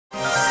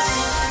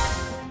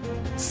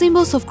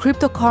symbols of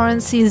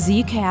cryptocurrency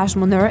Zcash,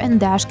 Monero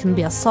and Dash can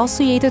be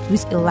associated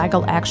with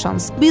illegal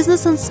actions.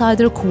 Business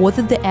Insider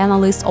quoted the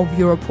analysts of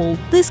Europol.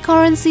 These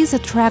currencies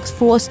attract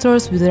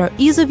fraudsters with their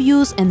ease of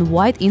use and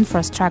wide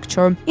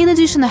infrastructure. In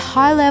addition, a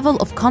high level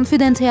of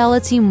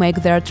confidentiality make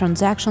their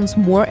transactions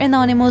more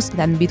anonymous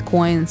than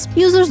bitcoins.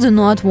 Users do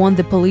not want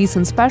the police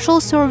and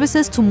special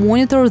services to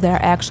monitor their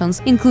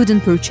actions,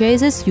 including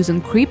purchases using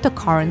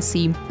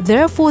cryptocurrency.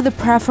 Therefore, the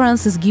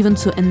preference is given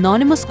to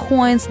anonymous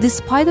coins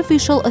despite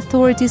official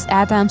authorities'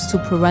 attempts to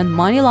prevent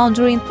money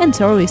laundering and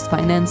terrorist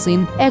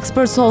financing.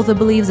 Experts also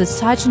believe that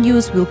such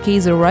news will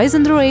cause a rise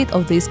in the rate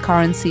of these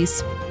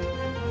currencies.